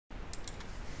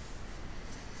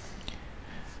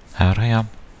Här har jag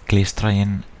klistrat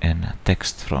in en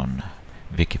text från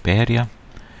Wikipedia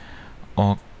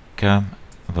och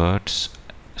Words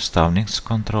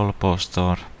stavningskontroll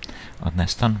påstår att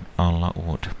nästan alla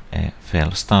ord är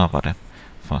felstavade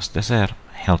fast det ser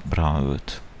helt bra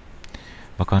ut.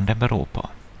 Vad kan det bero på?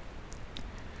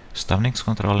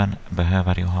 Stavningskontrollen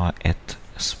behöver ju ha ett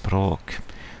språk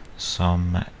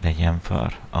som det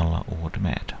jämför alla ord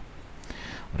med.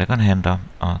 Och det kan hända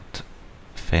att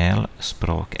fel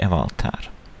språk är valt här.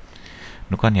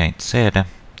 Nu kan jag inte se det,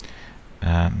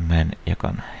 men jag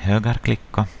kan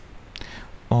högerklicka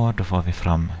och då får vi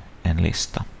fram en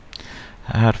lista.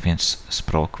 Här finns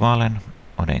språkvalen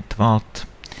och det är inte valt,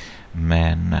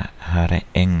 men här är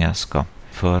engelska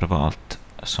förvalt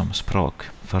som språk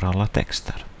för alla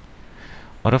texter.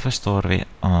 Och då förstår vi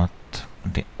att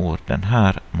de orden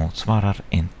här motsvarar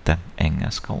inte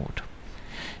engelska ord.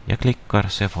 Jag klickar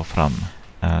så jag får fram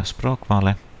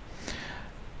språkvalet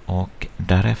och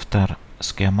därefter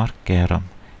ska jag markera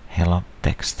hela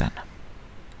texten.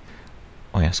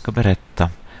 Och jag ska berätta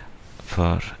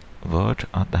för Word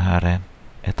att det här är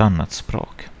ett annat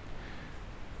språk.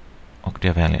 Och då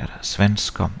jag väljer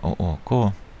svenska och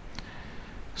OK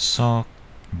så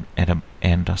är det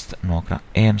endast några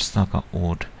enstaka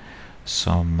ord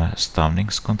som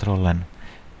stavningskontrollen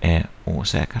är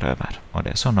osäker över. Och det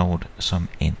är sådana ord som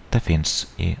inte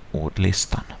finns i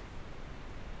ordlistan.